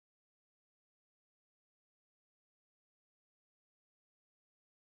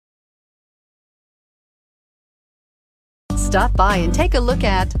Stop by and take a look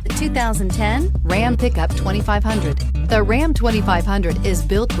at the 2010 Ram Pickup 2500. The Ram 2500 is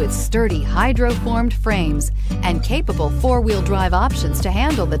built with sturdy hydroformed frames and capable four-wheel drive options to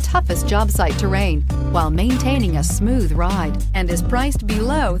handle the toughest job site terrain while maintaining a smooth ride, and is priced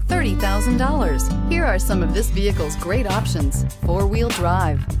below $30,000. Here are some of this vehicle's great options: four-wheel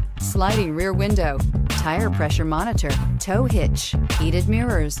drive, sliding rear window, tire pressure monitor, tow hitch, heated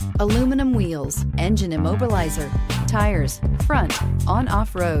mirrors, aluminum wheels, engine immobilizer, tires, front,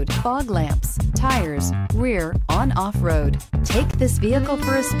 on-off road, fog lamps, tires, rear, on-off road. Take this vehicle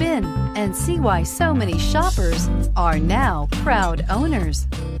for a spin and see why so many shoppers are now proud owners.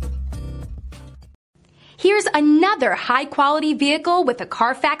 Here's another high-quality vehicle with a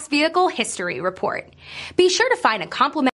Carfax Vehicle History Report. Be sure to find a complimentary